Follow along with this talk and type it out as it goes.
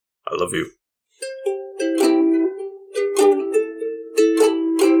I love you.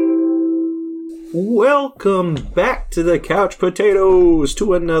 Welcome back to the Couch Potatoes,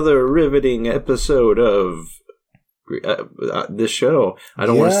 to another riveting episode of this show. I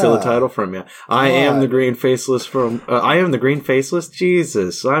don't want to steal the title from you. I am the Green Faceless from... I am the Green Faceless?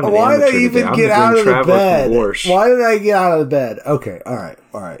 Jesus, I'm an Why amateur did I even today. get out of the bed? Warsh. Why did I get out of the bed? Okay, all right.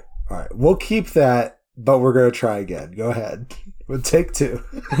 We'll keep that, but we're going to try again. Go ahead. We'll take two.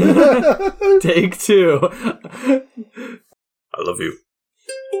 Take two. I love you.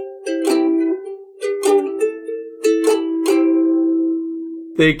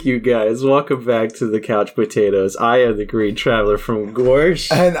 Thank you, guys. Welcome back to the Couch Potatoes. I am the Green Traveler from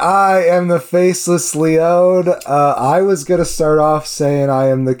Gorsh. And I am the Faceless Leone. I was going to start off saying I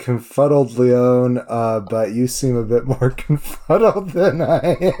am the Confuddled Leone, but you seem a bit more confuddled than I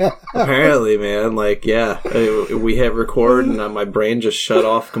am. Apparently, man. Like, yeah. We hit record and my brain just shut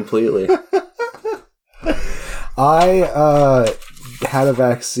off completely. I had a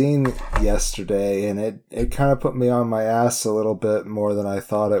vaccine yesterday, and it kind of put me on my ass a little bit more than I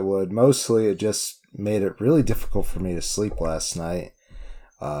thought it would. Mostly it just made it really difficult for me to sleep last night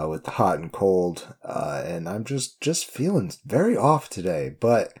with the hot and cold, and I'm just feeling very off today.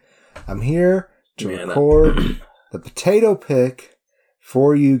 But I'm here to record the potato pick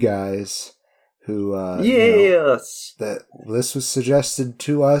for you guys who yes, that this was suggested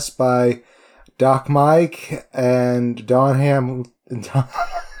to us by Doc Mike and Don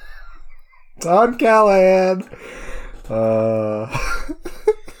Callahan.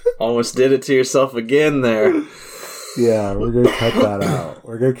 Almost did it to yourself again there. Yeah, we're going to cut that out.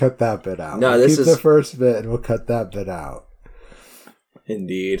 We're going to cut that bit out. No, we'll keep the first bit and we'll cut that bit out.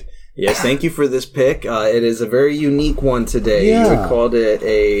 Indeed. Yes, thank you for this pick. It is a very unique one today. Yeah. You called it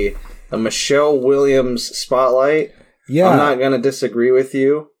a Michelle Williams spotlight. Yeah. I'm not going to disagree with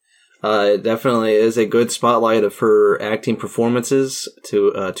you. It definitely is a good spotlight of her acting performances.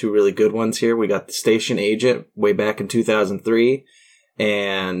 Two really good ones here. We got The Station Agent way back in 2003,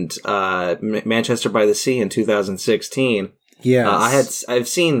 and Manchester by the Sea in 2016. Yes. I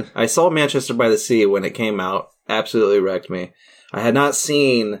saw Manchester by the Sea when it came out. Absolutely wrecked me. I had not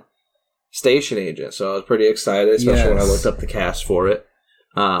seen Station Agent, so I was pretty excited, especially when I looked up the cast for it.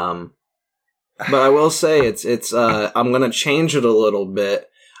 But I will say it's I'm gonna change it a little bit.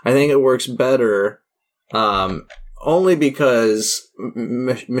 I think it works better, only because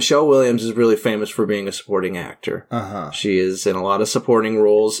Michelle Williams is really famous for being a supporting actor. She is in a lot of supporting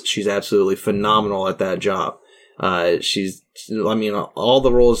roles. She's absolutely phenomenal at that job. All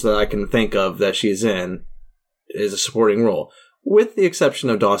the roles that I can think of that she's in is a supporting role. With the exception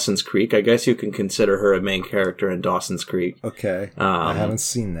of Dawson's Creek. I guess you can consider her a main character in Dawson's Creek. Okay. I haven't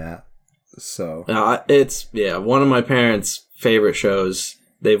seen that. So it's one of my parents' favorite shows.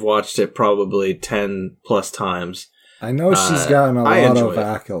 They've watched it probably 10 plus times. I know she's gotten a lot of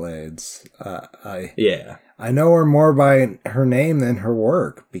accolades. I know her more by her name than her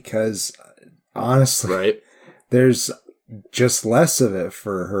work because, honestly, there's just less of it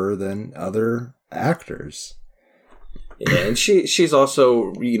for her than other actors. Yeah, and she's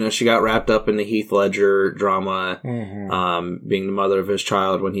also, she got wrapped up in the Heath Ledger drama, being the mother of his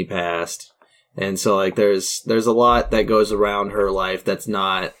child when he passed. And so, like, there's a lot that goes around her life that's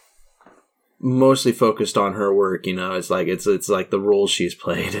not mostly focused on her work. It's like the roles she's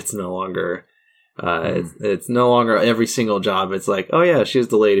played. It's no longer it's no longer every single job. It's like, oh yeah, she's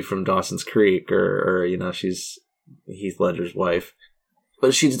the lady from Dawson's Creek, or she's Heath Ledger's wife.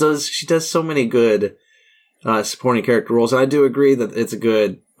 But she does so many good supporting character roles, and I do agree that it's a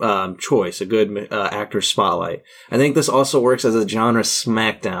good choice, a good actor spotlight. I think this also works as a genre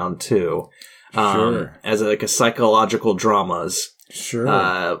smackdown too. As a psychological dramas.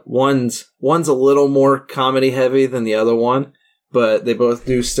 Sure. One's a little more comedy heavy than the other one, but they both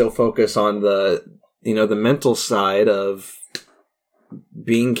do still focus on the mental side of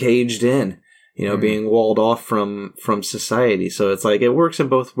being caged in, being walled off from society. So it's like it works in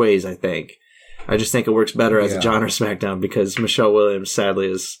both ways, I think. I just think it works better as a genre smackdown because Michelle Williams,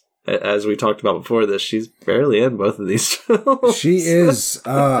 sadly, is, as we talked about before this, she's barely in both of these films. She is.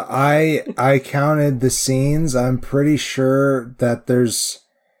 I counted the scenes. I'm pretty sure that there's...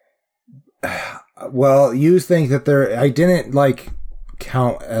 Well, you think that there... I didn't,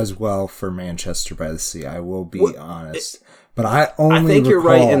 count as well for Manchester by the Sea. I will be honest. But I think you're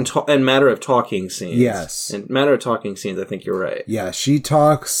right in matter of talking scenes. Yes. In matter of talking scenes, I think you're right. Yeah, she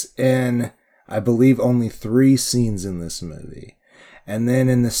talks in, I believe, only 3 scenes in this movie. And then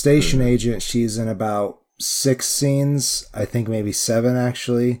in The Station Agent, she's in about 6 scenes. I think maybe 7,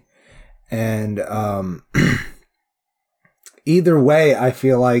 actually. And either way, I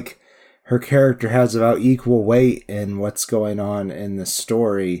feel like her character has about equal weight in what's going on in the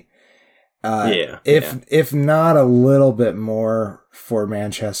story. If not a little bit more for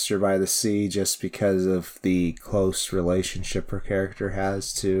Manchester by the Sea, just because of the close relationship her character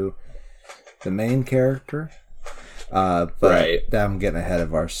has to the main character. But I'm getting ahead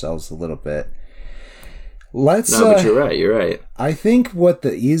of ourselves a little bit. But you're right. I think what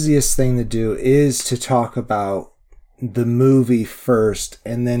the easiest thing to do is to talk about the movie first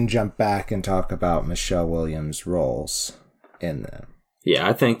and then jump back and talk about Michelle Williams' roles in them. Yeah,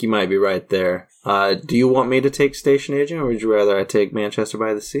 I think you might be right there. Do you want me to take Station Agent, or would you rather I take Manchester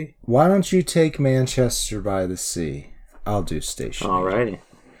by the Sea? Why don't you take Manchester by the Sea? I'll do Station Agent. Alrighty.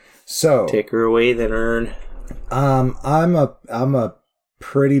 So take her away then, Ern. I'm a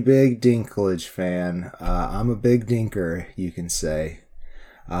pretty big Dinklage fan. I'm a big dinker, you can say.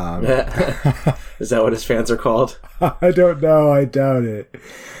 Is that what his fans are called? I don't know. I doubt it.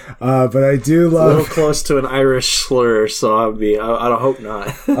 But I do love... It's a little close to an Irish slur, so I don't hope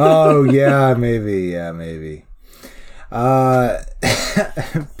not. Oh, yeah, maybe. Yeah, maybe.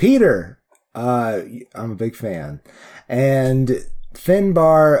 Peter. I'm a big fan. And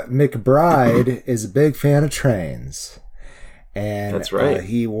Finbar McBride is a big fan of trains. And that's right.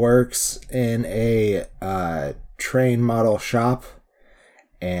 He works in a train model shop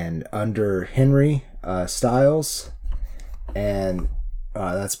and under Henry Styles, and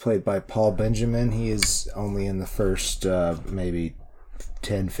that's played by Paul Benjamin. He is only in the first maybe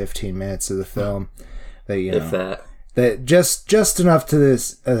 10-15 minutes of the film. That just enough to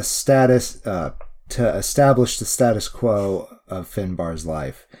this status to establish the status quo of Finbar's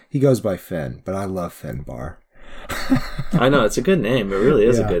life. He goes by Finn, but I love Finbar. I know, it's a good name. It really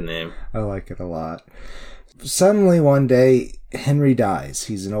is a good name. I like it a lot. Suddenly one day, Henry dies.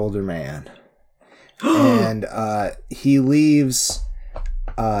 He's an older man. And he leaves...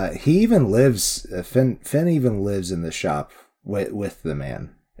 he even lives... Finn even lives in the shop with the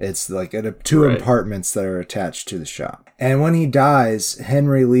man. It's like two apartments that are attached to the shop. And when he dies,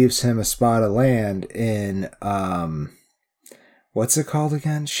 Henry leaves him a spot of land in... what's it called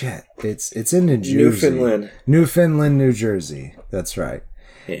again? Shit. It's in New Jersey. Newfoundland, New Jersey. That's right.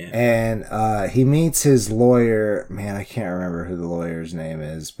 Yeah. And he meets his lawyer. Man, I can't remember who the lawyer's name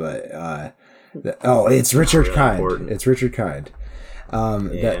is, but it's Richard Kind. Important. It's Richard Kind.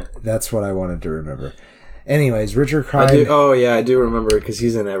 That's what I wanted to remember. Anyways, Richard Kind. I do remember because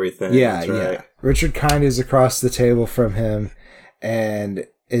he's in everything. Yeah, yeah. Richard Kind is across the table from him and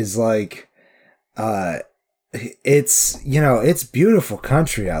is like, it's beautiful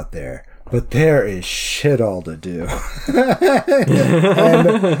country out there, but there is shit all to do.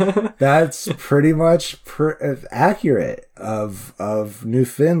 And that's pretty much accurate of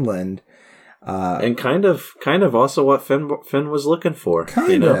Newfoundland. And kind of also what Finn was looking for.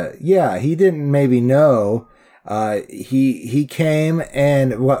 Yeah. He didn't maybe know. He came,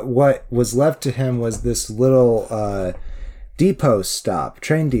 and what was left to him was this little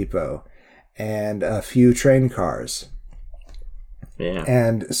train depot, and a few train cars. Yeah.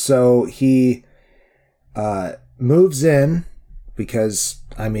 And so he moves in because,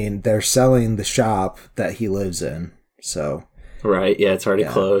 they're selling the shop that he lives in. So. Right. Yeah, it's already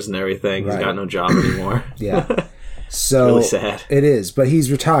closed and everything. Right. He's got no job anymore. Yeah. So really sad. It is, but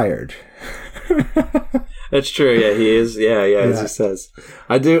he's retired. That's true. Yeah, he is. Yeah, as he says.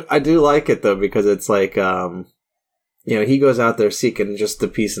 I do like it though, because it's like he goes out there seeking just the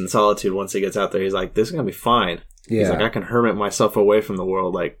peace and solitude. Once he gets out there, he's like, this is going to be fine. Yeah. He's like, I can hermit myself away from the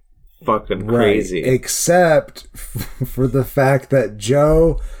world like fucking crazy. Right. Except for the fact that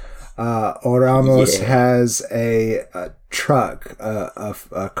Joe Oramos has a truck,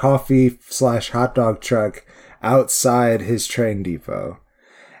 a coffee/hot dog truck outside his train depot.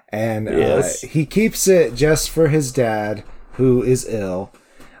 And he keeps it just for his dad, who is ill.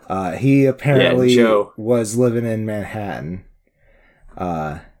 He apparently was living in Manhattan.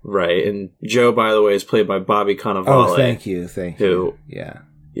 Right, and Joe, by the way, is played by Bobby Cannavale. Oh, thank you. Who,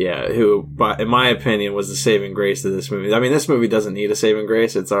 who, in my opinion, was the saving grace of this movie. This movie doesn't need a saving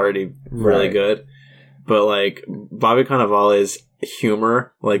grace; it's already really good. But like Bobby Cannavale's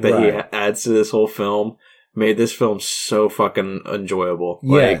humor, like that he adds to this whole film, made this film so fucking enjoyable.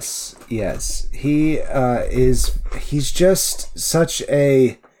 Yes. He he's just such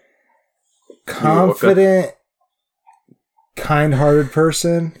a confident, kind-hearted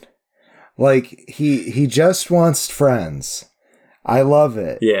person. Like he just wants friends. I love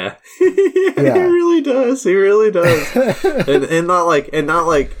it. Yeah. He really does. He really does. and not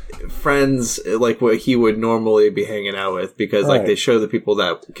like friends like what he would normally be hanging out with, because like they show the people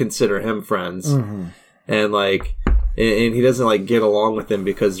that consider him friends. Mm-hmm. And like and he doesn't like get along with them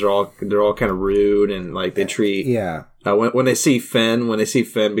because they're all kind of rude and like they treat when they see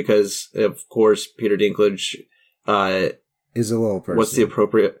Finn because of course Peter Dinklage is a little person. What's the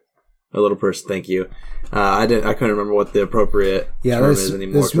appropriate a little person? Thank you. I couldn't remember what the appropriate term is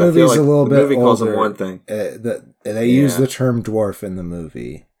anymore. This movie is a little bit older. The movie calls him one thing. They use the term dwarf in the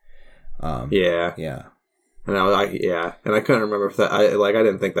movie. Yeah. And I couldn't remember if that. I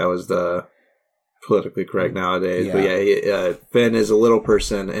didn't think that was the politically correct nowadays. Yeah. But Finn is a little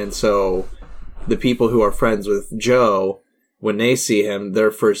person, and so the people who are friends with Joe, when they see him,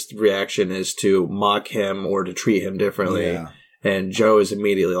 their first reaction is to mock him or to treat him differently. Yeah. And Joe is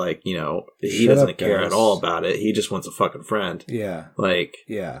immediately like, he doesn't care at all about it. He just wants a fucking friend. Yeah. And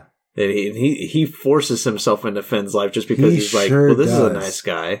he forces himself into Finn's life just because he's like, well, this is a nice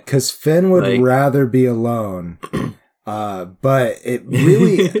guy. Because Finn would rather be alone. But it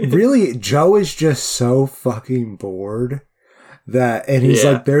really, Joe is just so fucking bored and he's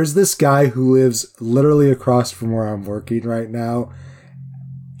like, there's this guy who lives literally across from where I'm working right now.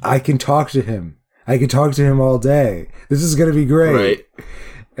 I can talk to him. I can talk to him all day. This is going to be great. Right.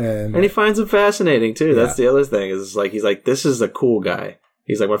 And he finds him fascinating too. That's the other thing is like, he's like, this is a cool guy.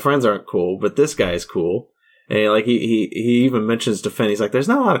 He's like, my friends aren't cool, but this guy is cool. And like he even mentions to Finn, he's like, there's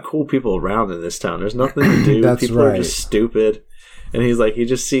not a lot of cool people around in this town. There's nothing to do. People are just stupid. And he's like, he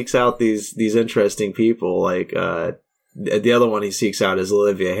just seeks out these interesting people. Like the other one he seeks out is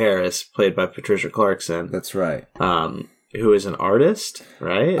Olivia Harris, played by Patricia Clarkson. That's right. Who is an artist,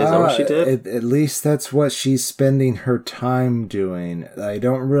 right? Is that what she did? At least that's what she's spending her time doing. I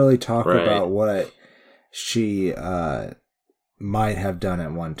don't really talk about what she might have done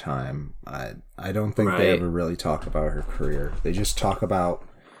at one time. I don't think they ever really talk about her career. They just talk about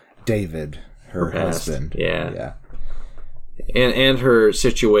David, her husband. Yeah. And her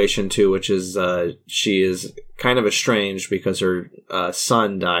situation too, which is she is kind of estranged because her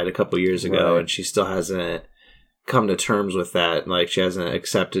son died a couple years ago, and she still hasn't come to terms with that. Like she hasn't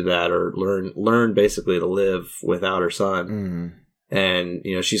accepted that or learned basically to live without her son. Mm.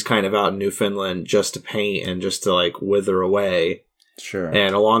 And she's kind of out in Newfoundland just to paint and just to like wither away. Sure.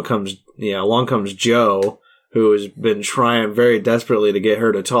 And along comes Joe, who has been trying very desperately to get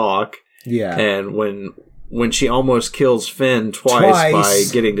her to talk. Yeah. And when she almost kills Finn twice by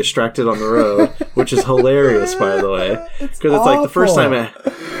getting distracted on the road, which is hilarious, by the way, because it's like the first time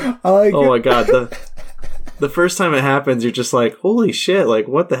my god, the first time it happens, you're just like, holy shit, like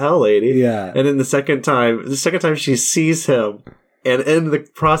what the hell, lady? Yeah. And then the second time she sees him, and in the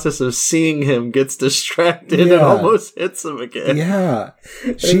process of seeing him, gets distracted and almost hits him again. Yeah.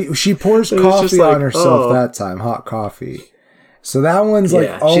 She pours coffee on herself that time, hot coffee. So that one's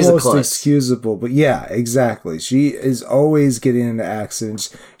like almost excusable. But yeah, exactly. She is always getting into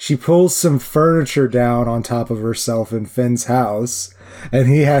accidents. She pulls some furniture down on top of herself in Finn's house, and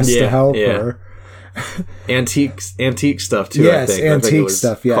he has to help her. Antique stuff too. Yes, I think. antique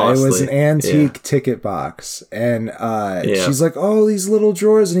stuff. Yeah, costly. It was an antique ticket box, and she's like, "Oh, these little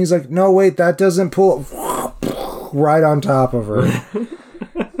drawers," and he's like, "No, wait, that doesn't pull." Right on top of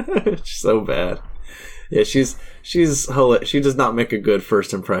her. So bad. Yeah, she's hilarious. She does not make a good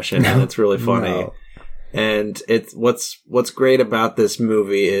first impression, and it's really funny. No. And it's what's great about this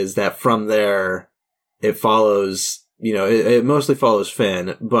movie is that from there, it follows. It mostly follows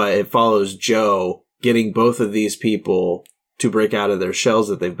Finn, but it follows Joe getting both of these people to break out of their shells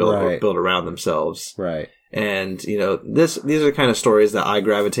that they've built around themselves. Right. And, these are the kind of stories that I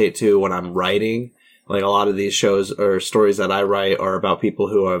gravitate to when I'm writing. Like a lot of these shows or stories that I write are about people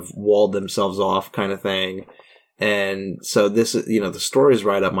who have walled themselves off kind of thing. And so this is, the story's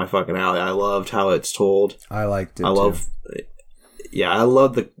right up my fucking alley. I loved how it's told. I liked it too. I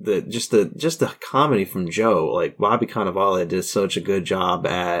love the comedy from Joe. Like Bobby Cannavale did such a good job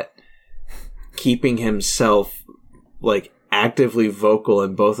at keeping himself like actively vocal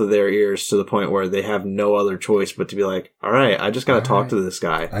in both of their ears to the point where they have no other choice but to be like, all right, I just got to talk to this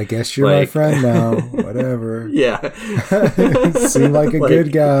guy. I guess you're my friend now. Whatever. Yeah. Seem like a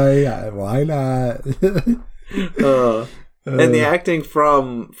good guy. Why not? And the acting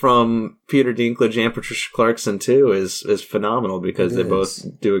from Peter Dinklage and Patricia Clarkson too is phenomenal because they both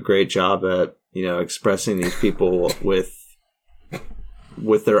do a great job at expressing these people with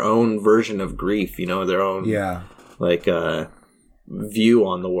their own version of grief, their own view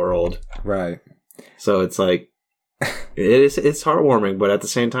on the world. Right. So it's like it's heartwarming, but at the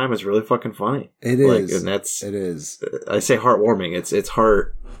same time it's really fucking funny. It is. It is. I say heartwarming. It's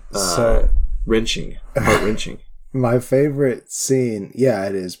heart wrenching. Heart wrenching. My favorite scene,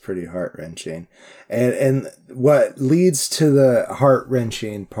 it is pretty heart-wrenching. And what leads to the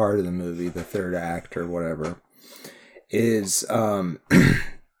heart-wrenching part of the movie, the third act or whatever, is how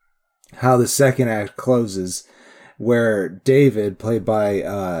the second act closes, where David, played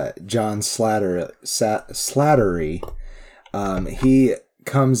by John Slattery, he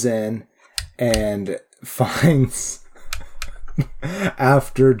comes in and finds,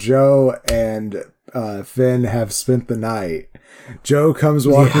 after Joe and Finn have spent the night, Joe comes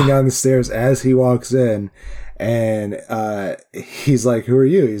walking down the stairs as he walks in, and he's like, "Who are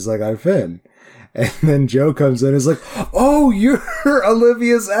you?" He's like, "I'm Finn." And then Joe comes in and is like, "Oh, you're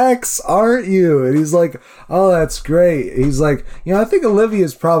Olivia's ex, aren't you?" And he's like, "Oh, that's great." He's like, "I think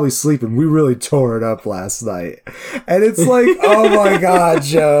Olivia's probably sleeping. We really tore it up last night." And it's like, oh my God,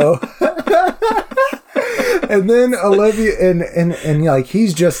 Joe. And then Olivia, and like,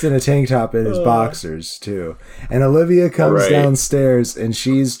 he's just in a tank top and his boxers too. And Olivia comes downstairs and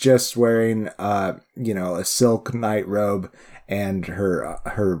she's just wearing, a silk night robe and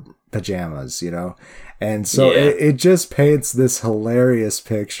her pajamas, and so it just paints this hilarious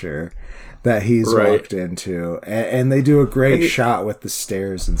picture that he's walked into, and they do a great shot with the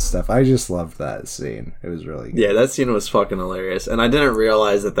stairs and stuff. I just loved that scene. It was really good. Yeah, that scene was fucking hilarious, and I didn't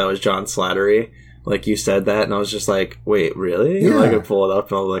realize that was John Slattery. Like, you said that, and I was just like, wait, really? Yeah. And I could pull it up,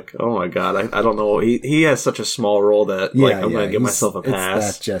 and I was like, oh my God, I don't know. He has such a small role that, I'm going to give myself a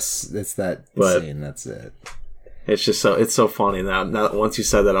pass. It's that scene, that's it. It's just it's so funny now. Once you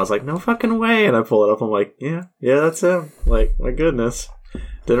said that, I was like, no fucking way. And I pull it up. I'm like, yeah, that's him. Like, my goodness.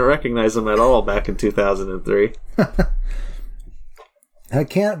 Didn't recognize him at all back in 2003. That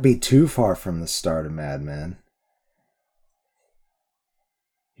can't be too far from the start of Mad Men.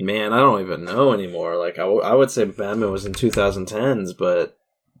 Man, I don't even know anymore. Like, I would say Mad Men was in 2010s, but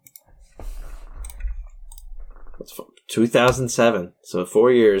 2007. So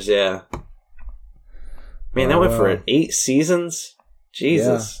 4 years, yeah. Man, that went for 8 seasons?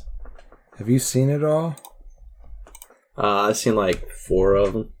 Jesus. Yeah. Have you seen it all? I've seen like 4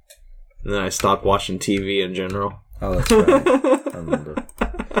 of them. And then I stopped watching TV in general. Oh, that's right. I remember.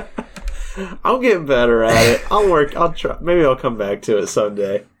 I'm getting better at it. I'll try. Maybe I'll come back to it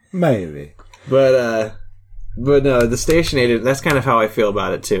someday. Maybe. But no, The Station Agent, that's kind of how I feel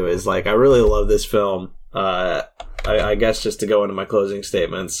about it too, is like, I really love this film. I guess just to go into my closing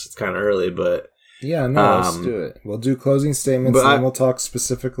statements, it's kind of early, but... Yeah, no, let's do it. We'll do closing statements, and then we'll talk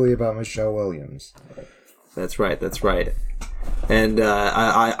specifically about Michelle Williams. That's right. And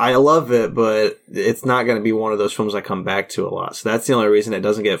I love it, but it's not going to be one of those films I come back to a lot. So that's the only reason it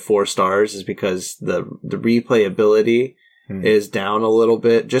doesn't get 4 stars, is because the replayability is down a little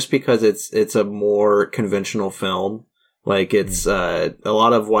bit, just because it's a more conventional film. Like, it's a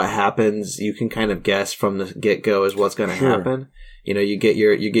lot of what happens, you can kind of guess from the get-go is what's going to happen. You get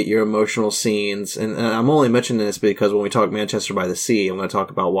your emotional scenes, and I'm only mentioning this because when we talk Manchester by the Sea, I'm going to talk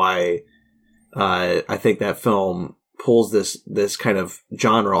about why I think that film pulls this kind of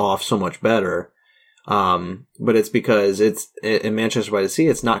genre off so much better. But it's because in Manchester by the Sea,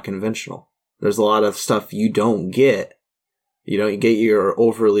 it's not conventional. There's a lot of stuff you don't get. You don't get your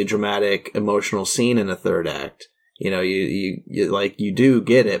overly dramatic emotional scene in the third act. You do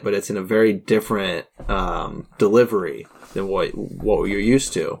get it, but it's in a very different delivery than what you're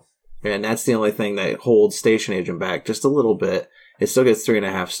used to. And that's the only thing that holds Station Agent back just a little bit. It still gets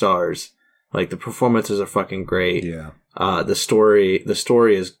 3.5 stars. Like, the performances are fucking great. Yeah. The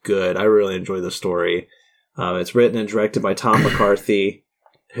story is good. I really enjoy the story. It's written and directed by Tom McCarthy,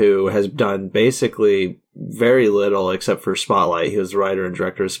 who has done basically very little except for Spotlight. He was the writer and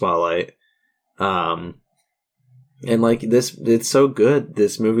director of Spotlight. And like, this, it's so good.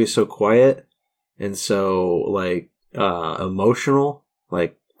 This movie is so quiet and so like emotional.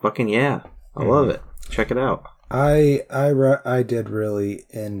 Like, fucking yeah, I love it. Check it out. I did really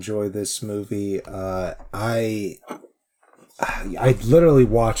enjoy this movie. I literally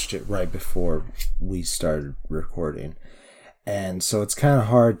watched it right before we started recording, and so it's kind of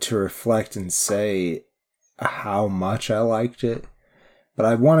hard to reflect and say how much I liked it. But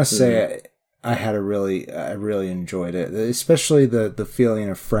I want to say I really enjoyed it, especially the feeling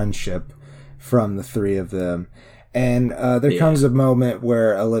of friendship from the three of them. And there comes a moment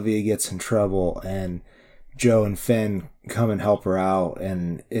where Olivia gets in trouble, and Joe and Finn come and help her out,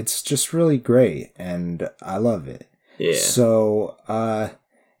 and it's just really great, and I love it. Yeah. So,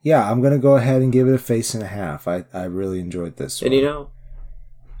 I'm going to go ahead and give it a 8.5. I really enjoyed this one.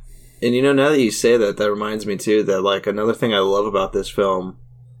 And now that you say that, that reminds me too that like another thing I love about this film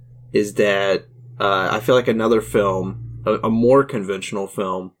is that I feel like another film, a more conventional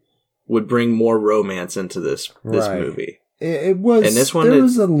film, would bring more romance into this movie. It was, and this one, there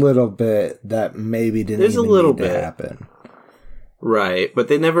was a little bit that maybe didn't even need to happen. Right, but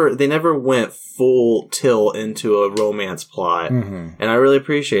they never went full tilt into a romance plot, and I really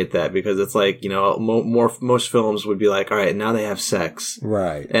appreciate that because it's like, you know, most films would be like, all right, now they have sex,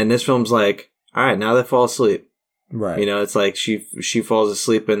 right, and this film's like, all right, now they fall asleep, right. You know, it's like she falls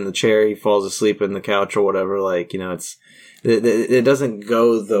asleep in the chair, he falls asleep in the couch or whatever, like, you know, it doesn't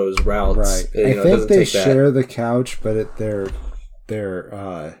go those routes, right? You know, I think they share the couch, but they're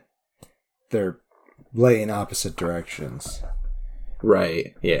lay in opposite directions.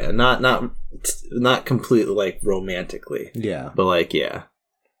 Right. Yeah. Not completely like romantically. Yeah. But like, yeah.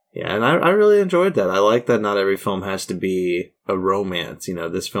 Yeah. And I really enjoyed that. I like that not every film has to be a romance. You know,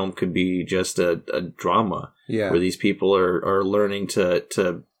 this film could be just a drama. Yeah. Where these people are learning to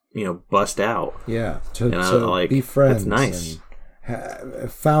you know, bust out. Yeah. To like, be friends. That's nice.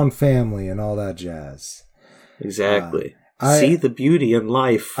 And found family and all that jazz. Exactly. See the beauty in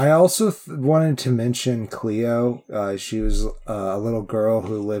life. I also wanted to mention Cleo. She was a little girl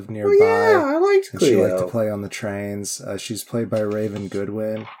who lived nearby. Oh, yeah, I liked Cleo. She liked to play on the trains. She's played by Raven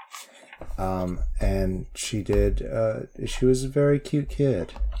Goodwin. And she was a very cute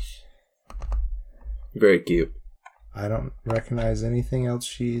kid. Very cute. I don't recognize anything else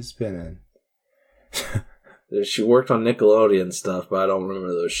she's been in. She worked on Nickelodeon stuff, but I don't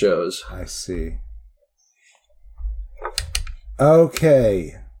remember those shows. I see.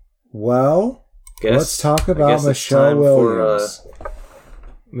 Okay, well, let's talk about Michelle Williams.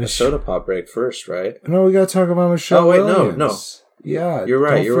 A soda pop break first, right? No, we got to talk about Michelle Williams. No. Yeah, you're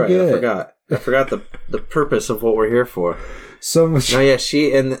right. I forgot the purpose of what we're here for. So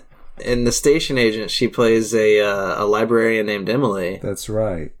she in the station agent, she plays a librarian named Emily. That's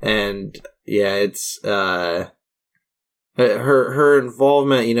right. And yeah, it's her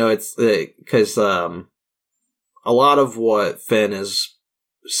involvement. You know, it's because a lot of what Finn is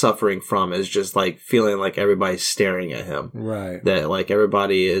suffering from is just like feeling like everybody's staring at him. Right. That like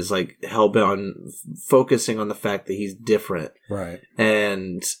everybody is like hell-bent on focusing on the fact that he's different. Right.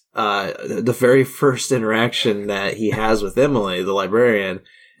 And the very first interaction that he has with Emily, the librarian,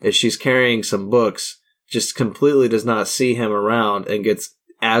 is she's carrying some books, just completely does not see him around and gets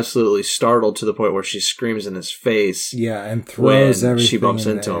absolutely startled to the point where she screams in his face. Yeah, and throws everything she bumps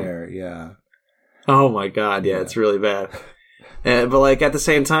in into the him. air. Yeah. Oh my god, yeah, it's really bad. But like at the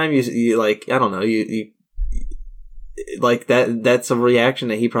same time, you like, I don't know, you like that's a reaction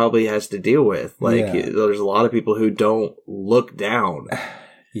that he probably has to deal with. Like there's a lot of people who don't look down,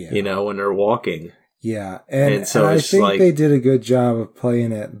 you know, when they're walking. Yeah, and so I think like, they did a good job of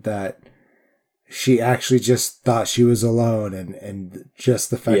playing it that she actually just thought she was alone, and just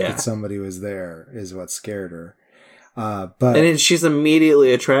the fact that somebody was there is what scared her. And then she's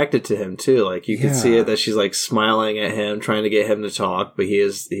immediately attracted to him too. Like you can see it that she's like smiling at him, trying to get him to talk, but he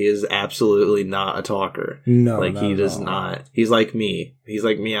is absolutely not a talker. No, like he does not. He's like me. He's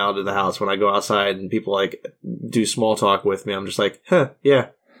like me out of the house when I go outside and people like do small talk with me. I'm just like, yeah.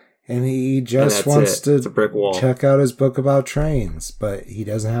 And he just wants to it's a brick wall. Check out his book about trains, but he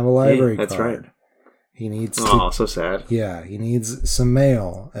doesn't have a library card. That's right. He needs so sad. Yeah, he needs some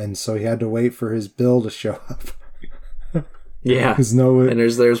mail, and so he had to wait for his bill to show up. Yeah, and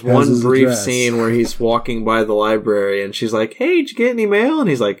there's one brief scene where he's walking by the library, and she's like, "Hey, did you get any mail?" And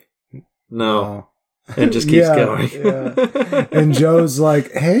he's like, "No," and just keeps going. Yeah. And Joe's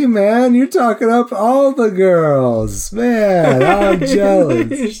like, "Hey, man, you're talking up all the girls, man. I'm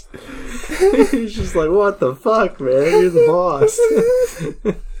jealous." He's just like, "What the fuck, man? You're the boss."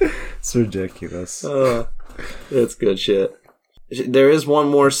 It's ridiculous. It's good shit. There is one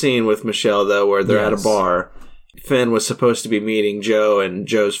more scene with Michelle though, where they're at a bar. Finn was supposed to be meeting Joe and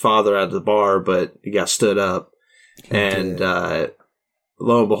Joe's father at the bar, but he got stood up. Lo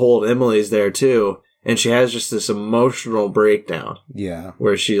and behold, Emily's there too. And she has just this emotional breakdown. Yeah.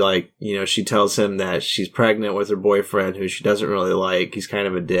 Where she like, you know, she tells him that she's pregnant with her boyfriend who she doesn't really like. He's kind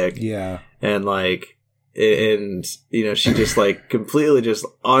of a dick. Yeah. And like, and, you know, she just like completely just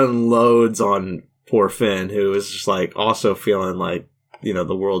unloads on poor Finn, who is just like also feeling like, you know,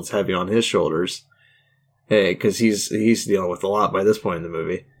 the world's heavy on his shoulders. Hey, because he's dealing with a lot by this point in the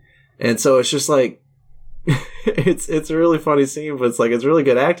movie, and so it's just like it's a really funny scene, but it's like it's really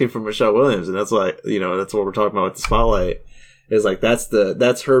good acting from Michelle Williams, and that's like, you know, that's what we're talking about with the spotlight. Is like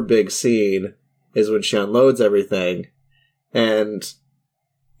that's her big scene is when she unloads everything, and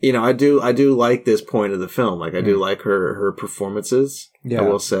you know I do like this point of the film. Like I do like her performances. Yeah. I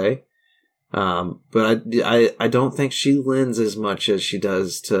will say. But I don't think she lends as much as she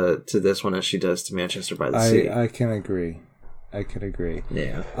does to this one as she does to Manchester by the Sea. I can agree.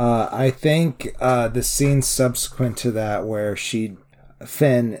 Yeah. I think the scene subsequent to that where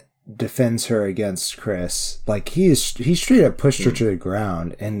Finn defends her against Chris. Like he straight up pushed her to the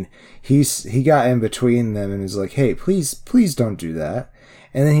ground, and he got in between them and is like, "Hey, please don't do that."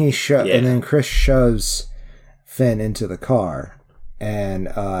 And then and then Chris shoves Finn into the car, and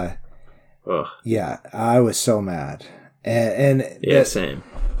yeah, I was so mad. And yeah, same.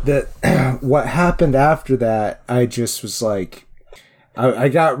 What happened after that, I just was like, I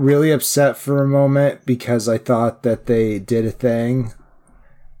got really upset for a moment because I thought that they did a thing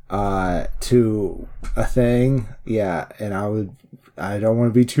to a thing. Yeah, and I don't want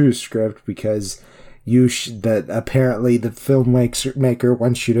to be too script because that apparently the filmmaker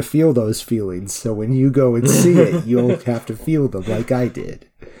wants you to feel those feelings. So when you go and see it, you'll have to feel them like I did.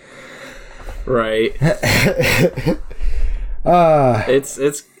 Right. It's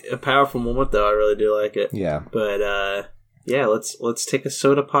a powerful moment though. I really do like it. Yeah. But yeah, let's take a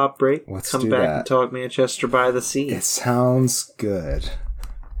soda pop break. Let's come do back that. and talk Manchester by the Sea. It sounds good.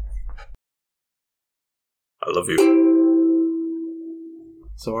 I love you.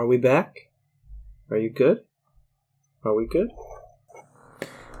 So are we back? Are you good? Are we good?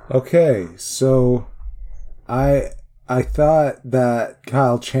 Okay, so I thought that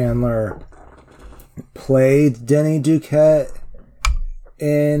Kyle Chandler played Denny Duquette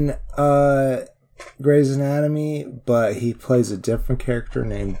in Grey's Anatomy, but he plays a different character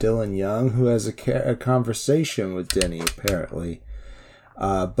named Dylan Young who has a conversation with Denny, apparently.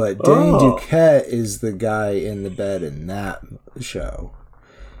 But Denny Duquette is the guy in the bed in that show.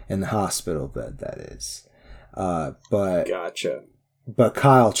 In the hospital bed, that is. But Gotcha. But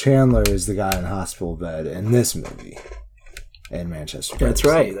Kyle Chandler is the guy in the hospital bed in this movie. In Manchester. That's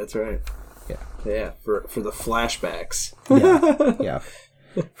right. That's right. Yeah. Yeah, for the flashbacks. Yeah.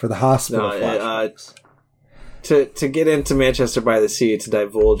 For the hospital flashbacks. To get into Manchester by the Sea, to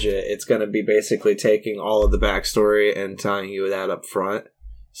divulge it, it's going to be basically taking all of the backstory and telling you that up front.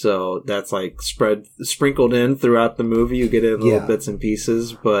 So that's like sprinkled in throughout the movie. You get in little bits and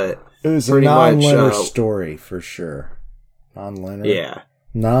pieces, but it was a non-linear story for sure. Non-linear. Yeah.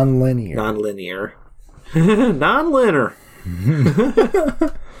 Non-linear. Non-linear. Non-linear.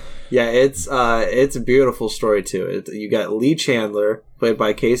 Yeah, it's a beautiful story too. You got Lee Chandler, played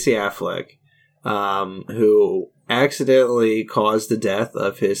by Casey Affleck, who accidentally caused the death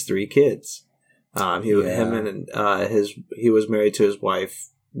of his 3 kids. He was married to his wife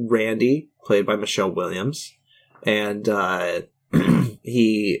Randy, played by Michelle Williams, and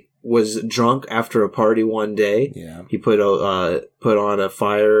he was drunk after a party one day. Yeah. He put on a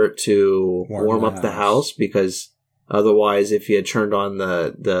fire to warm up the house because otherwise, if he had turned on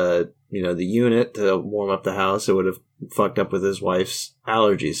the unit to warm up the house, it would have fucked up with his wife's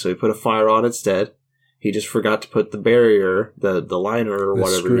allergies. So he put a fire on instead. He just forgot to put the barrier, the liner or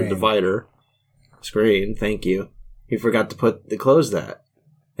whatever, the divider. Screen, thank you. He forgot to close that.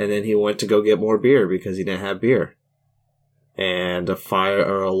 And then he went to go get more beer because he didn't have beer. And a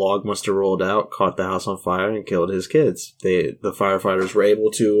log must have rolled out, caught the house on fire, and killed his kids. The firefighters were able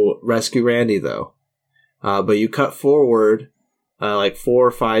to rescue Randy, though. But you cut forward, like 4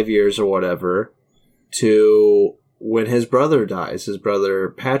 or 5 years or whatever, to when his brother dies. His brother,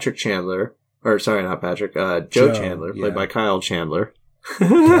 Patrick Chandler, or sorry, not Patrick, Joe Chandler, played by Kyle Chandler.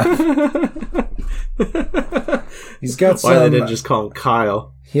 He's got some. Why they didn't just call him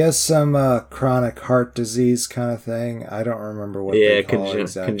Kyle? He has some chronic heart disease kind of thing. I don't remember what they call it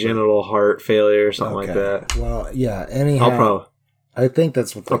exactly. Congenital heart failure or something like that. Well, yeah. Anyhow, I think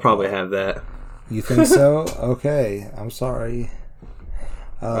that's what I'll probably have that. You think so? Okay, I'm sorry.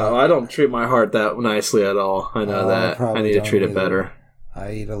 I don't treat my heart that nicely at all. I know that. I need to treat it better.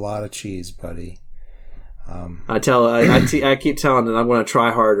 I eat a lot of cheese, buddy. I keep telling them I'm going to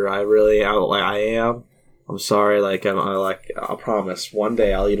try harder. I am. I'm sorry. I'll promise. One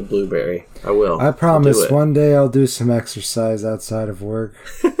day I'll eat a blueberry. I will. I promise. One day I'll do some exercise outside of work.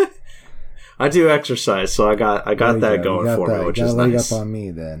 I do exercise, so I got that going for me, which is nice. Leg up on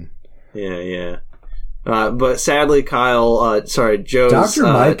me then. Yeah. But sadly, Joe's Dr.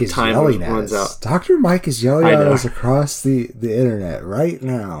 Mike is time yelling runs at out. us. Dr. Mike is yelling at us across the internet right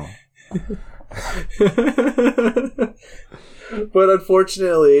now. But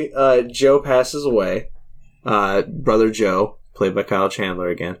unfortunately, Joe passes away. Brother Joe, played by Kyle Chandler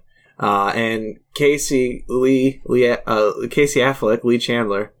again, and Casey Affleck, Lee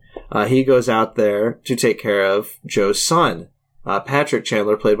Chandler, he goes out there to take care of Joe's son, Patrick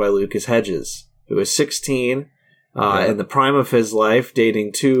Chandler, played by Lucas Hedges, who is 16, in the prime of his life,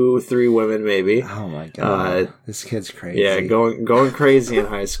 dating 2-3 women maybe. Oh my god, this kid's crazy. Yeah, going crazy in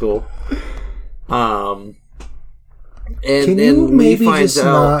high school. And can you maybe just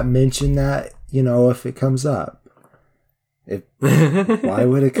not mention that? If it comes up, Why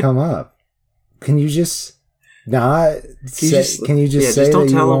would it come up? Can you just not say? Can you just say don't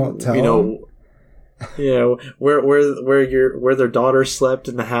that you tell won't them, tell them? Yeah, where their daughter slept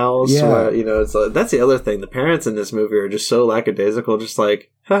in the house. Yeah. Where, it's that's the other thing. The parents in this movie are just so lackadaisical. Just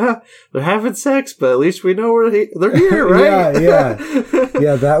like, haha, they're having sex, but at least we know they're here, right?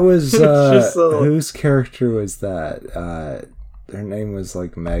 yeah. That was whose character was that? Her name was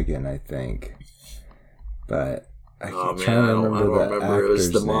like Megan, I think. But I can't remember. It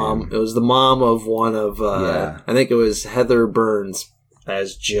was the name. mom. It was the mom of one of. I think it was Heather Burns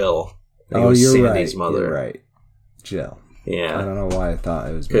as Jill. You're Sandy's right. mother. You're right. Jill. Yeah. I don't know why I thought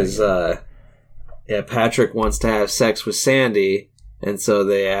it was because Patrick wants to have sex with Sandy, and so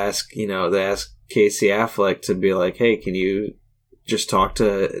they ask Casey Affleck to be like, hey, can you just talk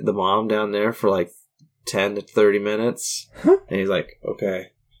to the mom down there for like 10 to 30 minutes? And he's like,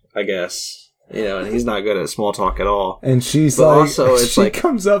 okay, I guess. And he's not good at small talk at all. And she's but like, also, it's she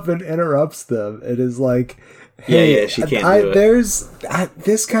comes up and interrupts them. It is like, hey, she can't do it.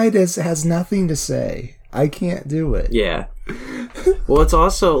 This guy has nothing to say. I can't do it. Yeah. Well, it's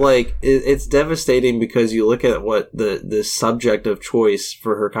also like it's devastating because you look at what the subject of choice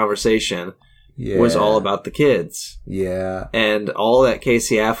for her conversation was all about the kids. Yeah. And all that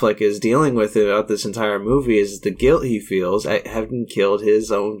Casey Affleck is dealing with throughout this entire movie is the guilt he feels at having killed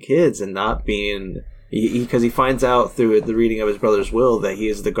his own kids and not being... Because he finds out through the reading of his brother's will that he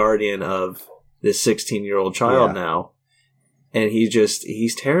is the guardian of this 16-year-old child now. And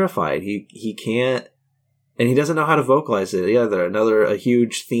he's terrified. He can't... And he doesn't know how to vocalize it either. A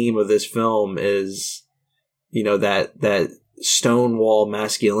huge theme of this film is, that stonewall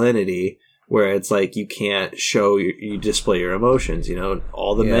masculinity where it's like you can't show, you display your emotions.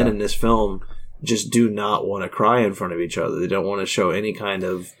 All the men in this film just do not want to cry in front of each other. They don't want to show any kind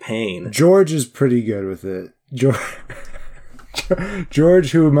of pain. George is pretty good with it.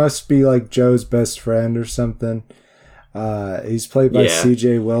 George, who must be like Joe's best friend or something. He's played by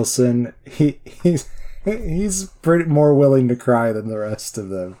C.J. Wilson. He's pretty more willing to cry than the rest of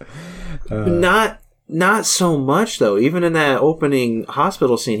them. Not so much though. Even in that opening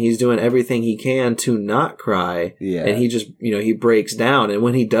hospital scene, he's doing everything he can to not cry. Yeah. And he just, he breaks down. And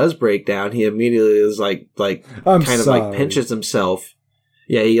when he does break down, he immediately is like pinches himself.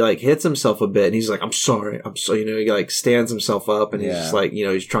 Yeah, he like hits himself a bit, and he's like, "I'm sorry." He like stands himself up, and he's just like,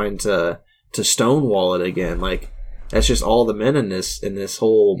 he's trying to stonewall it again, like. That's just all the men in this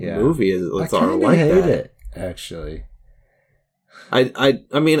whole movie are like that. It, actually.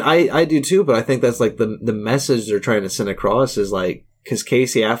 I mean I do too, but I think that's like the message they're trying to send across is like because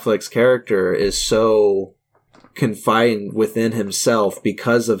Casey Affleck's character is so confined within himself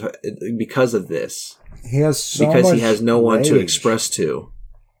because of this. He has because he has no one to express to.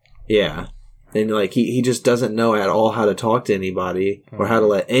 Yeah. And like he just doesn't know at all how to talk to anybody or how to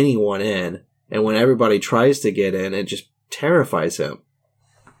let anyone in. And when everybody tries to get in, it just terrifies him.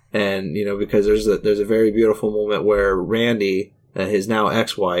 And, because there's a very beautiful moment where Randy, his now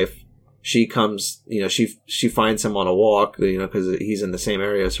ex-wife, she comes, she finds him on a walk, because he's in the same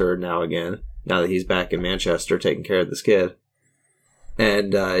area as her now that he's back in Manchester taking care of this kid.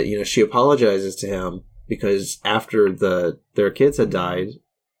 And, she apologizes to him because after their kids had died,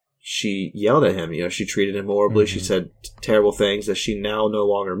 she yelled at him. She treated him horribly. Mm-hmm. She said terrible things that she now no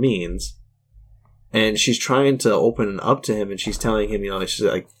longer means. And she's trying to open up to him, and she's telling him, she's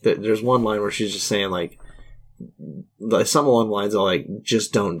like, there's one line where she's just saying, like something along the lines of, like,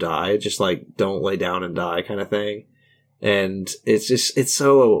 just don't die, just, like, don't lay down and die kind of thing. And it's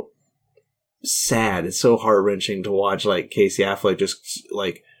so sad. It's so heart-wrenching to watch, like, Casey Affleck just,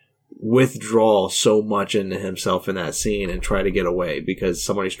 like, withdraw so much into himself in that scene and try to get away because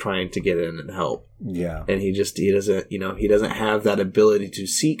somebody's trying to get in and help. Yeah. And he doesn't, he doesn't have that ability to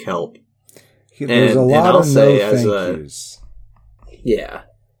seek help. There's a lot of no thank yous. Yeah,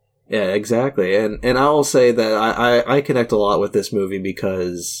 exactly. And I will say that I connect a lot with this movie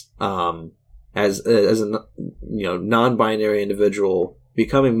because as a non-binary individual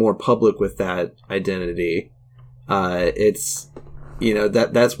becoming more public with that identity, it's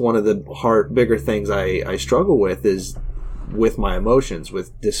that's one of the bigger things I struggle with is with my emotions,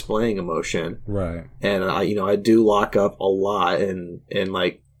 with displaying emotion, right? And I do lock up a lot and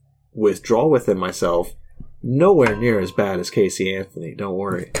like. Withdraw within myself, nowhere near as bad as Casey Anthony. Don't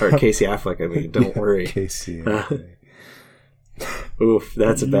worry, or Casey Affleck. I mean, don't worry. Casey Anthony. Oof,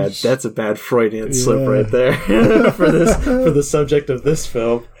 that's a bad Freudian slip right there for the subject of this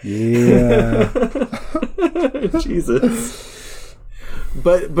film. Yeah, Jesus.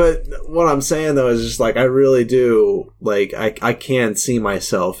 But what I'm saying though is just like I really do like I can see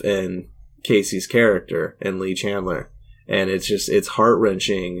myself in Casey's character and Lee Chandler. and it's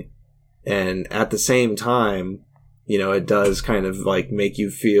heart-wrenching, and at the same time, you know, it does kind of like make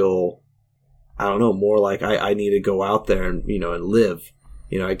you feel, I don't know, more like I need to go out there and, you know, and live.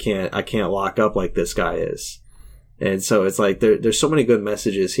 You know, I can't lock up like this guy is. And so it's like there's so many good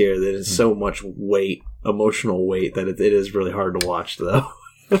messages here that it's so much weight, emotional weight, that it is really hard to watch, though.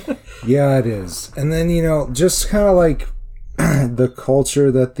 Yeah, it is. And then, you know, just kind of like the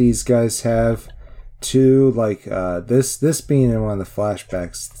culture that these guys have too, like this being in one of the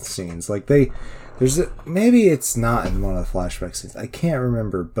flashback scenes. Like maybe it's not in one of the flashback scenes. I can't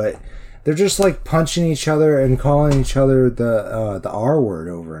remember, but they're just like punching each other and calling each other the R word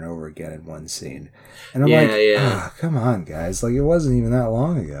over and over again in one scene. And I'm come on, guys! Like, it wasn't even that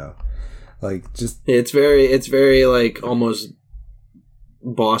long ago. Like, just it's very like almost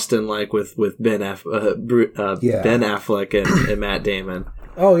Boston, like with Ben Affleck and Matt Damon.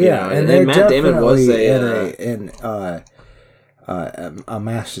 Oh yeah, you know, and Matt Damon was a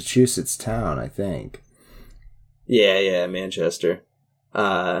Massachusetts town, I think. Yeah, Manchester.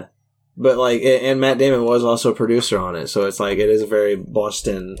 But like, and Matt Damon was also a producer on it, so it's like it is a very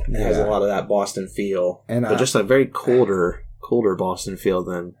Boston. It has a lot of that Boston feel, but just a very colder Boston feel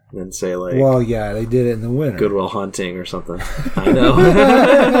than say like. Well, yeah, they did it in the winter. Good Will Hunting or something. I know.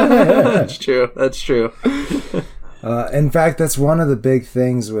 That's true. In fact, that's one of the big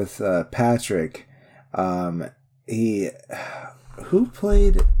things with Patrick. Who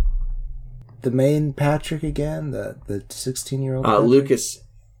played the main Patrick again? The 16-year-old.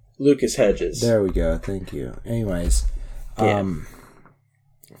 Lucas Hedges. There we go. Thank you. Anyways,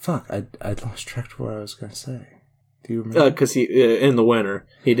 fuck, I lost track of what I was gonna say. Do you remember? Because he in the winter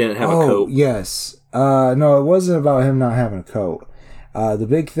he didn't have a coat. Yes. No, it wasn't about him not having a coat. The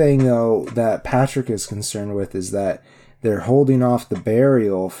big thing though that Patrick is concerned with is that they're holding off the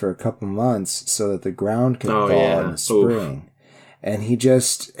burial for a couple months so that the ground can thaw in the spring. Oof. And he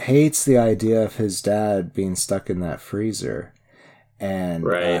just hates the idea of his dad being stuck in that freezer. And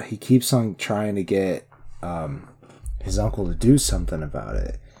he keeps on trying to get his uncle to do something about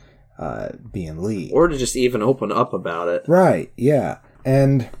it, being Lee. Or to just even open up about it. Right, yeah.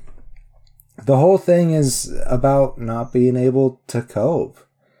 And the whole thing is about not being able to cope.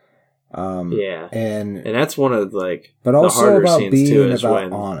 And that's one of like but the also harder about scenes being too, is about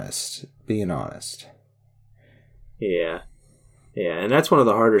being honest. Yeah, and that's one of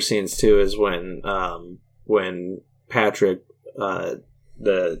the harder scenes too, is when Patrick, the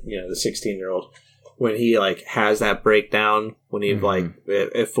 16-year-old, when he like has that breakdown, when he like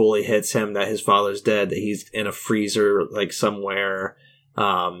it fully hits him that his father's dead, that he's in a freezer like somewhere,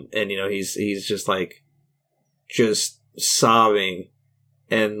 and you know he's just like sobbing.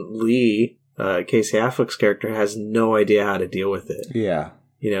 And Lee, Casey Affleck's character, has no idea how to deal with it. Yeah.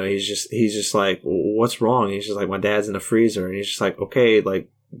 You know, he's just like, what's wrong? He's just like, my dad's in a freezer. And he's just like, okay, like,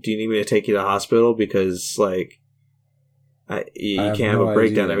 do you need me to take you to the hospital? Because, like, you can't have a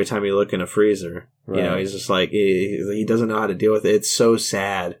breakdown every time you look in a freezer. Right. You know, he's just like, he doesn't know how to deal with it. It's so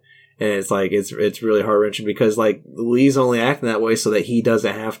sad. And it's like, it's really heart-wrenching because, like, Lee's only acting that way so that he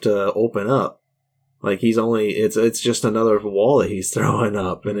doesn't have to open up. Like, it's just another wall that he's throwing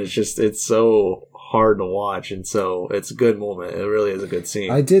up, and it's so hard to watch, and so it's a good moment. It really is a good scene.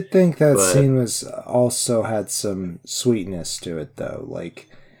 I did think that scene also had some sweetness to it, though. Like,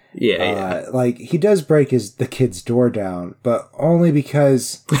 like he does break the kid's door down, but only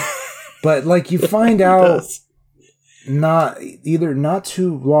because, but like you find out not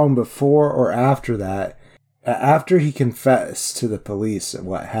too long before or after that. After he confessed to the police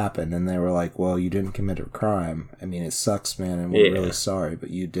what happened, and they were like, well, you didn't commit a crime. I mean, it sucks, man, and we're really sorry,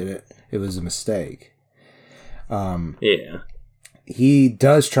 but you did it. It was a mistake. He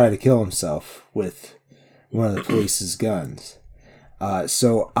does try to kill himself with one of the police's guns.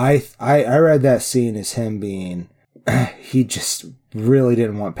 So I read that scene as him being... he just really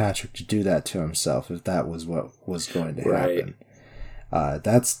didn't want Patrick to do that to himself if that was what was going to happen.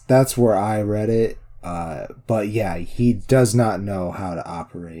 That's where I read it. But yeah, he does not know how to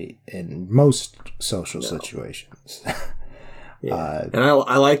operate in most social situations. And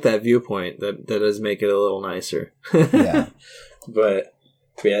I like that viewpoint. That does make it a little nicer. But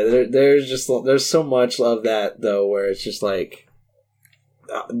yeah, there's so much of that though, where it's just like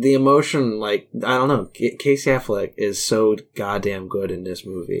the emotion. Like, I don't know, Casey Affleck is so goddamn good in this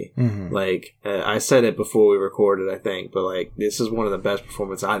movie. Like, I said it before we recorded, I think, but like, this is one of the best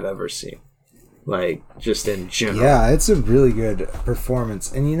performances I've ever seen. Like, just in general. Yeah, it's a really good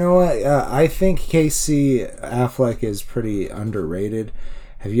performance. And you know what? I think Casey Affleck is pretty underrated.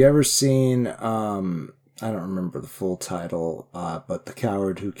 Have you ever seen, I don't remember the full title, but The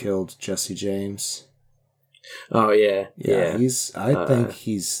Coward Who Killed Jesse James? Oh yeah. I think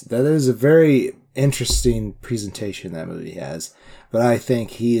that is a very interesting presentation that movie has, but I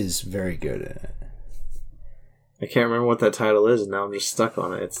think he is very good in it. I can't remember what that title is, and now I'm just stuck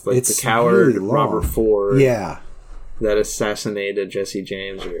on it. It's like The Coward, really Robert Ford. Yeah. That assassinated Jesse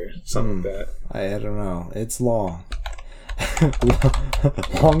James or something like that. I don't know. It's long.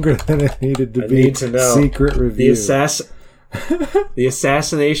 Longer than it needed to be. Need to know. Secret review. The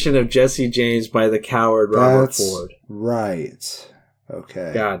assassination of Jesse James by the coward Robert Ford. Right.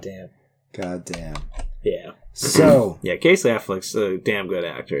 Okay. Goddamn. Yeah. So yeah, Casey Affleck's a damn good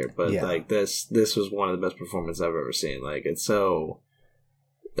actor, but like this was one of the best performances I've ever seen. Like it's so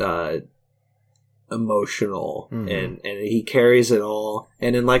emotional, and he carries it all.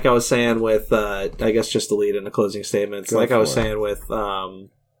 And then, like I was saying with, I guess just to lead into closing statements, like I was saying with the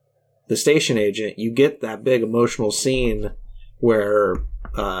station agent, you get that big emotional scene where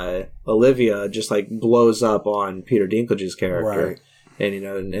Olivia just like blows up on Peter Dinklage's character. Right. And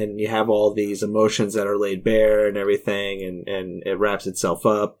and you have all these emotions that are laid bare and everything, and it wraps itself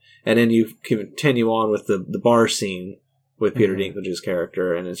up. And then you continue on with the bar scene with Peter Dinklage's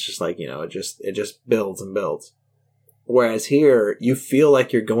character, and it's just like, it just builds and builds. Whereas here, you feel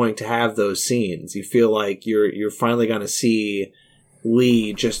like you're going to have those scenes. You feel like you're finally going to see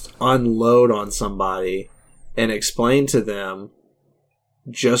Lee just unload on somebody and explain to them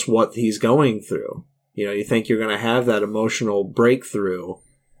just what he's going through. You think you're going to have that emotional breakthrough,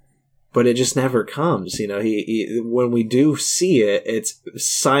 but it just never comes. He when we do see it, it's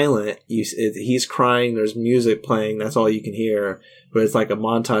silent. He's crying. There's music playing. That's all you can hear. But it's like a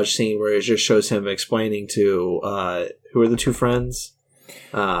montage scene where it just shows him explaining to who are the two friends,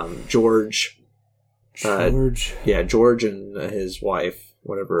 George. George and his wife,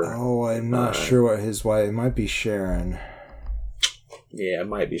 whatever. Oh, I'm not sure what his wife. It might be Sharon. Yeah, it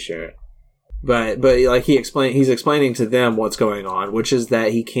might be Sharon. But like he's explaining to them what's going on, which is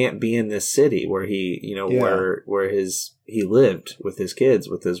that he can't be in this city where he where he lived with his kids,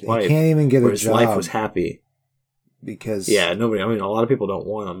 with his wife. He can't even get a job. His life was happy. Because nobody. I mean, a lot of people don't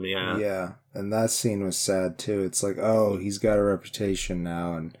want him. Yeah. Yeah, and that scene was sad too. It's like, oh, he's got a reputation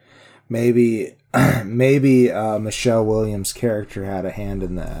now, and maybe Michelle Williams' character had a hand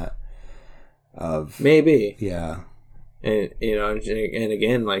in that. Maybe. Yeah. And and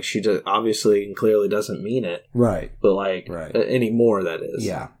again, like she obviously and clearly doesn't mean it, right? But like anymore, that is,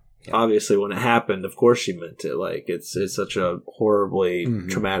 yeah. Obviously, when it happened, of course she meant it. Like it's such a horribly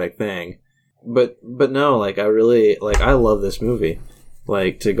traumatic thing. But no, like I really I love this movie.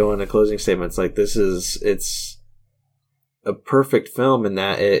 Like to go into closing statements, like it's a perfect film in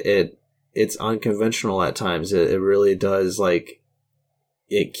that it's unconventional at times. It really does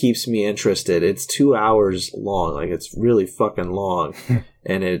it keeps me interested. It's 2 hours long. Like it's really fucking long.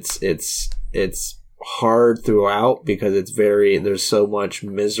 And it's hard throughout because there's so much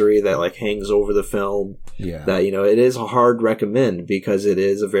misery that hangs over the film. Yeah. That, it is a hard recommend because it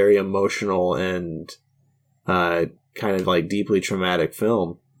is a very emotional and kind of deeply traumatic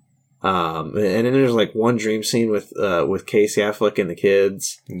film. And then there's one dream scene with Casey Affleck and the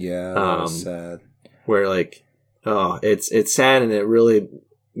kids. Yeah, that was sad. Where it's sad, and it really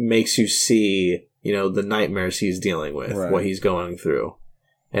makes you see, the nightmares he's dealing with, what he's going through.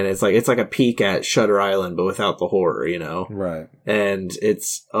 And it's like a peek at Shutter Island, but without the horror, Right. And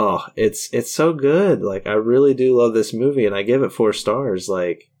it's so good. Like, I really do love this movie, and I give it 4 stars.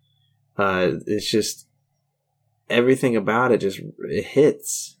 It's just, everything about it it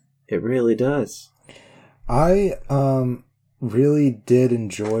hits. It really does. I really did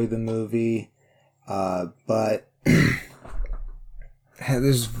enjoy the movie, but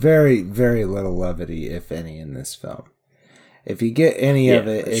there's very, very little levity, if any, in this film. If you get any of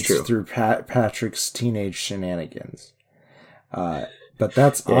it, it's true. Through Patrick's teenage shenanigans. But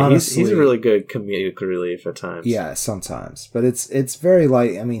that's honestly... He's a really good comedic relief at times. Yeah, sometimes. But it's very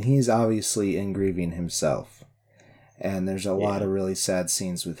light. I mean, he's obviously in grieving himself. And there's a lot of really sad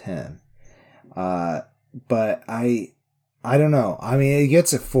scenes with him. But I don't know. I mean, it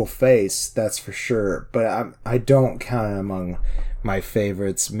gets a full face, that's for sure. But I don't count it among my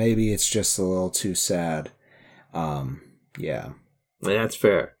favorites. Maybe it's just a little too sad. Yeah. That's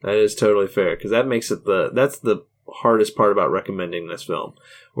fair. That is totally fair. Because that makes it that's the hardest part about recommending this film.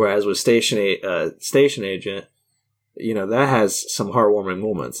 Whereas with Station Agent, that has some heartwarming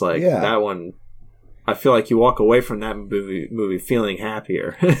moments. That one... I feel like you walk away from that movie feeling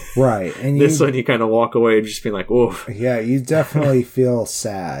happier. Right. And this one, you kind of walk away just being like, oof. Yeah, you definitely feel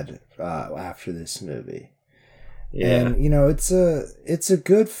sad after this movie. Yeah. And, it's a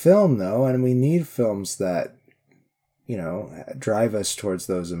good film, though, and we need films that, drive us towards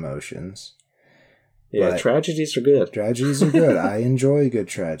those emotions. Yeah, tragedies are good. Tragedies are good. I enjoy good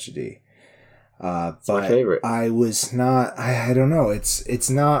tragedy. It's my favorite. I was not. I don't know. It's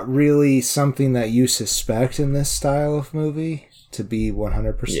not really something that you suspect in this style of movie to be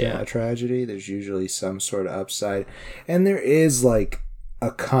 100% a tragedy. There's usually some sort of upside, and there is like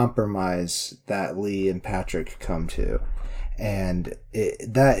a compromise that Lee and Patrick come to, and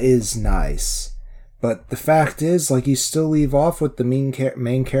that is nice. But the fact is, like, you still leave off with the main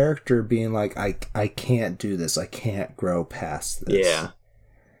character being like, I can't do this. I can't grow past this. Yeah.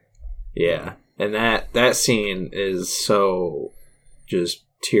 Yeah. And that scene is so just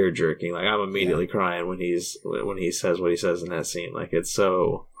tear-jerking. Like, I'm immediately crying when he says what he says in that scene. Like, it's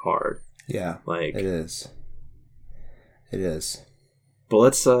so hard. Yeah. Like, it is. It is. But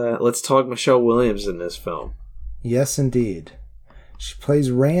let's talk Michelle Williams in this film. Yes, indeed. She plays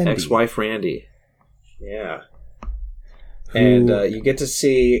Randy. Ex-wife Randy. Yeah. And you get to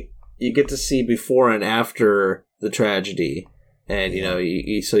see before and after the tragedy, and you know,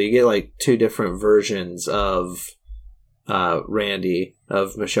 so you get like two different versions of Randy,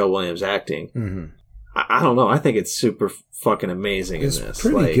 of Michelle Williams acting. Mm-hmm. I don't know. I think it's super fucking amazing it's in this.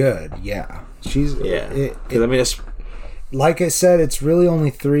 Pretty good. Yeah, she's Because I mean, it's like I said, it's really only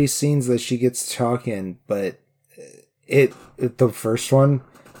 3 scenes that she gets talking, but the first one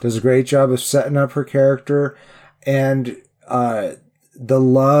does a great job of setting up her character, and the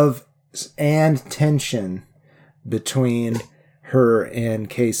love and tension between her and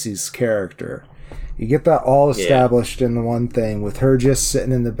Casey's character. You get that all established in the one thing, with her just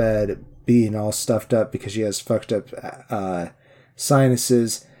sitting in the bed being all stuffed up because she has fucked up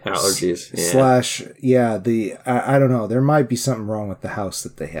sinuses. Allergies. I don't know. There might be something wrong with the house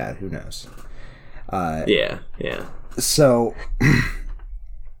that they had. Who knows? So...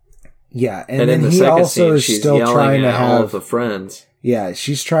 Yeah, and then he also is still trying to have all of the friends. Yeah,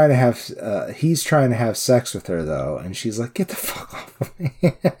 she's trying to have. He's trying to have sex with her though, and she's like, "Get the fuck off of me!"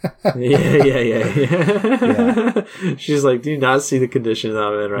 yeah. She's like, "Do you not see the condition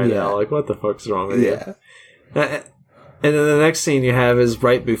I'm in right now? Like, what the fuck's wrong with you?" And then the next scene you have is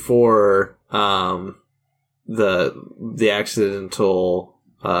right before the accidental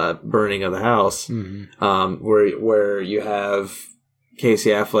burning of the house, where you have Casey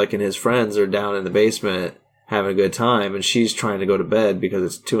Affleck and his friends are down in the basement having a good time, and she's trying to go to bed because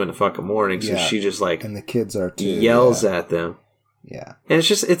it's 2 a.m. So she just like, and the kids are too, yells at them. Yeah, and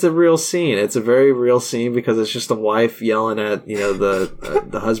it's a real scene. It's a very real scene because it's just a wife yelling at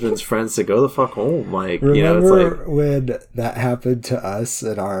the husband's friends to go the fuck home. Like, remember it's like when that happened to us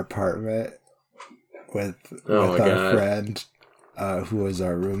in our apartment with our friend who was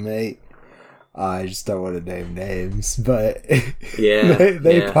our roommate. I just don't want to name names, but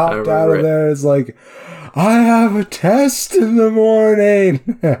they popped out of there. It's like, I have a test in the morning.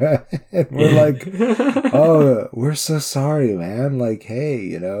 And we're like, oh, we're so sorry, man. Like,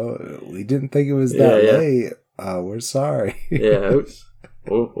 hey, we didn't think it was that late. We're sorry. Yeah. It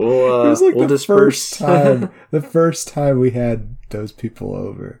was like the first time we had those people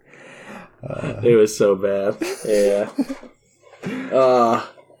over. It was so bad. Yeah.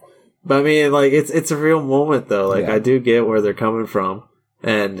 But I mean, like, it's a real moment though. Like, I do get where they're coming from,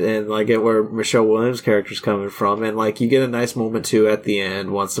 and I get where Michelle Williams' character's coming from, and like, you get a nice moment too at the end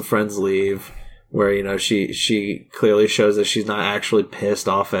once the friends leave, where she clearly shows that she's not actually pissed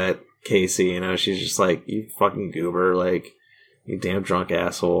off at Casey. She's just like, you fucking goober, like, you damn drunk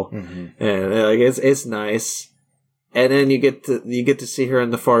asshole, and like, it's nice. And then you get to see her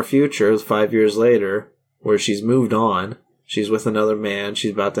in the far future, 5 years later, where she's moved on. She's with another man.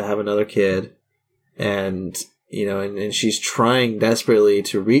 She's about to have another kid. And, and she's trying desperately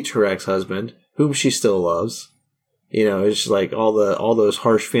to reach her ex-husband, whom she still loves. It's like all those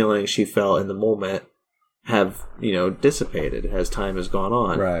harsh feelings she felt in the moment have, dissipated as time has gone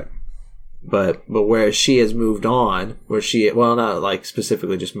on. Right. But whereas she has moved on, not like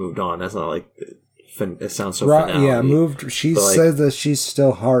specifically just moved on. That's not like, it sounds so finale. Yeah, moved. She says that she's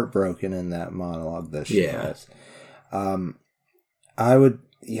still heartbroken in that monologue that she has.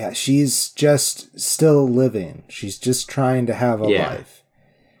 She's just still living. She's just trying to have a life.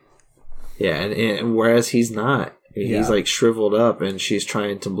 Yeah, and whereas he's not. He's like shriveled up and she's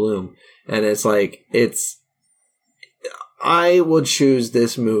trying to bloom. And it's like, I would choose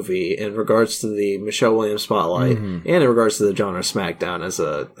this movie in regards to the Michelle Williams spotlight and in regards to the genre SmackDown as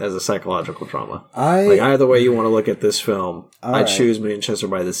a psychological drama. Like, either way you want to look at this film, I choose Manchester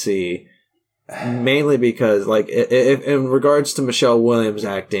by the Sea. Mainly because, like, if in regards to Michelle Williams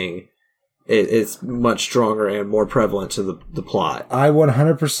acting, it's much stronger and more prevalent to the plot. I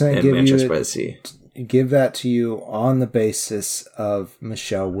 100% give Manchester by the Sea. Give that to you on the basis of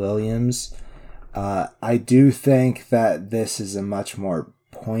Michelle Williams. I do think that this is a much more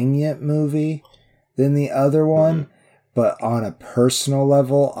poignant movie than the other one, but on a personal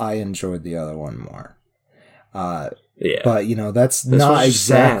level, I enjoyed the other one more. Yeah. But, that's not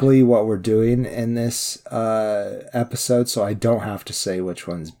exactly what we're doing in this episode, so I don't have to say which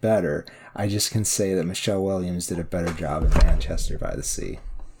one's better. I just can say that Michelle Williams did a better job in Manchester by the Sea.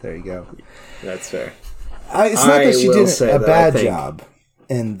 There you go. That's fair. It's not that she did a bad job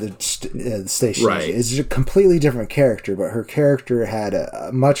in the station. Right. It's a completely different character, but her character had a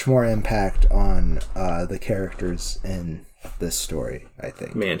much more impact on the characters in this story, I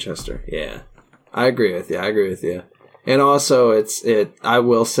think. Manchester, yeah. I agree with you. And also, I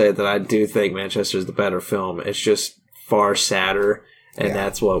will say that I do think Manchester is the better film. It's just far sadder, and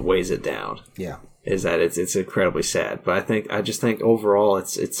that's what weighs it down. Yeah, is that it's incredibly sad. But I just think overall,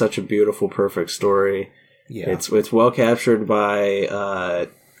 it's such a beautiful, perfect story. Yeah, it's well captured by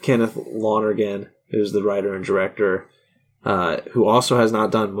Kenneth Lonergan, who's the writer and director, who also has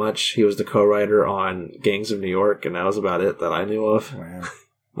not done much. He was the co-writer on Gangs of New York, and that was about it that I knew of. Wow.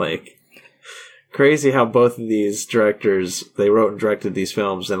 Crazy how both of these directors, they wrote and directed these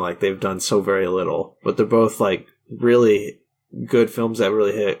films, and they've done so very little, but they're both really good films that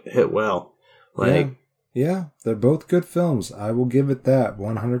really hit well. Yeah, they're both good films. I will give it that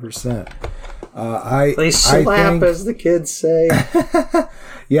 100%. They slap, as the kids say.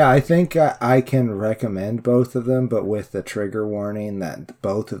 Yeah, I think I can recommend both of them, but with the trigger warning that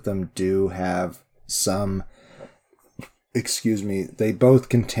both of them do have some. They both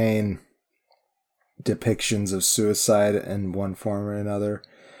contain depictions of suicide in one form or another.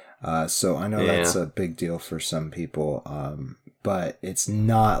 So I know that's a big deal for some people. But it's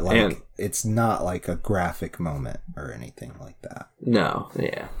not like a graphic moment or anything like that. No,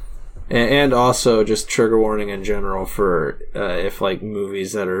 yeah. And also just trigger warning in general for if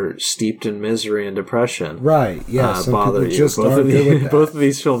movies that are steeped in misery and depression, right? Yeah, bother you. Both of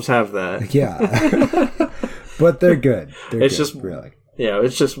these films have that. Yeah, but they're good. It's just really. Yeah,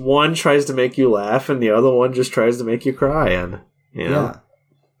 it's just one tries to make you laugh and the other one just tries to make you cry. And, Yeah.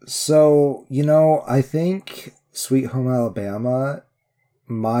 So, I think Sweet Home Alabama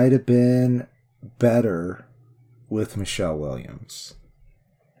might have been better with Michelle Williams.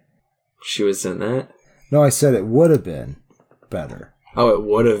 She was in that? No, I said it would have been better. Oh, it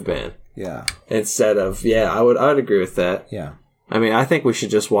would have been. Yeah. Instead of, I'd agree with that. Yeah. I mean, I think we should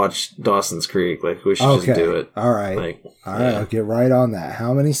just watch Dawson's Creek. We should just do it. All right. I'll get right on that.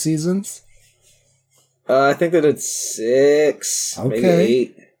 How many seasons? I think that it's 6, maybe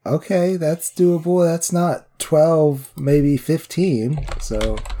 8. Okay, that's doable. That's not 12, maybe 15.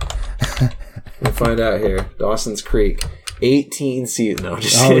 So we'll find out here. Dawson's Creek, 18 seasons. No,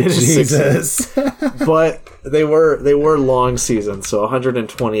 just kidding. Jesus. But they were long seasons, so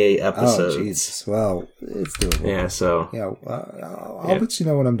 128 episodes. Oh, Jesus. Well, it's doable. Yeah, so. Yeah, I'll let you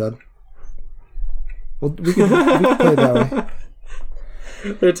know when I'm done. Well, we can play that way.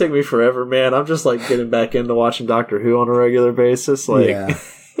 It'd take me forever, man. I'm just getting back into watching Doctor Who on a regular basis. Yeah.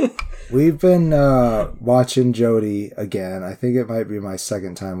 We've been watching Jodie again. I think it might be my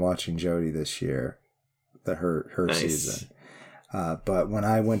second time watching Jodie this year. Her nice. Season. But when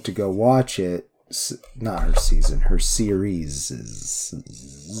I went to go watch it, not her season, her series.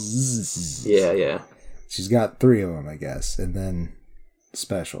 Yeah. She's got 3 of them, I guess, and then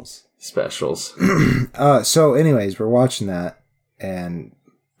specials. So anyways, we're watching that, and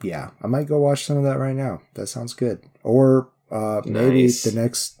I might go watch some of that right now. That sounds good. Or maybe the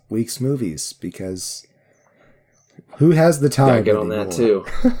next week's movies, because who has the time? Gotta get on that too.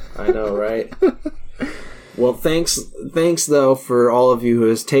 I know, right? Well, thanks though for all of you who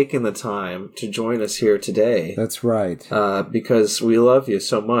has taken the time to join us here today. That's right. Because we love you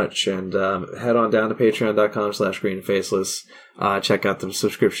so much, and head on down to patreon.com/greenfaceless. Check out the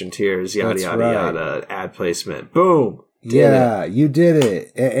subscription tiers, yada, ad placement. Boom. You did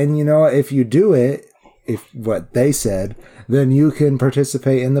it. And if you do it, if what they said, then you can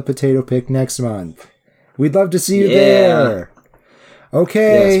participate in the potato pick next month. We'd love to see you there.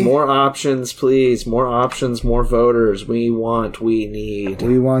 Okay. Yes, more options, please. More options, more voters. We need.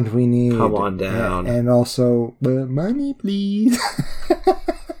 Come on down. And also, money, please.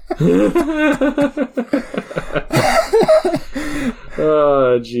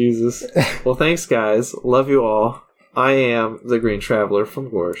 Oh, Jesus. Well, thanks, guys. Love you all. I am the Green Traveler from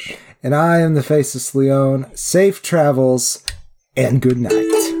Gorsh. And I am the Faceless Leon. Safe travels, and good night.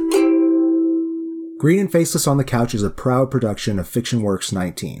 Green and Faceless on the Couch is a proud production of Fiction Works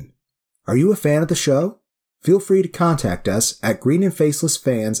 19. Are you a fan of the show? Feel free to contact us at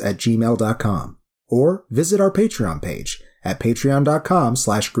greenandfacelessfans@gmail.com or visit our Patreon page at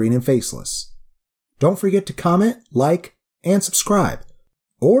patreon.com/greenandfaceless. Don't forget to comment, like, and subscribe.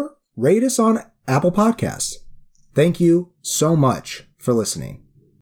 Or rate us on Apple Podcasts. Thank you so much for listening.